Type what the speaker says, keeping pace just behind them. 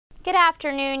Good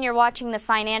afternoon. You're watching the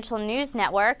Financial News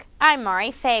Network. I'm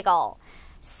Mari Fagel.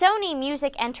 Sony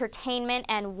Music Entertainment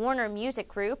and Warner Music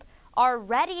Group are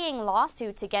readying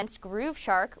lawsuits against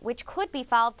Grooveshark, which could be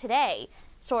filed today,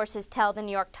 sources tell the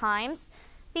New York Times.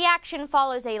 The action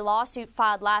follows a lawsuit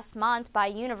filed last month by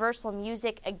Universal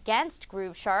Music against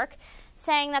Grooveshark,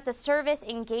 saying that the service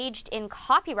engaged in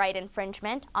copyright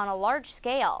infringement on a large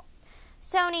scale.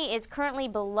 Sony is currently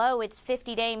below its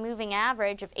 50-day moving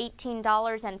average of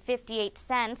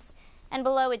 $18.58 and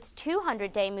below its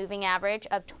 200-day moving average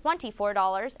of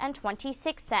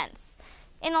 $24.26.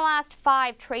 In the last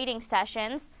 5 trading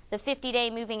sessions, the 50-day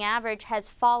moving average has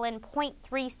fallen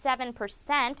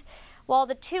 0.37%, while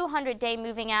the 200-day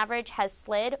moving average has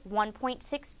slid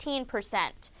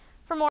 1.16%.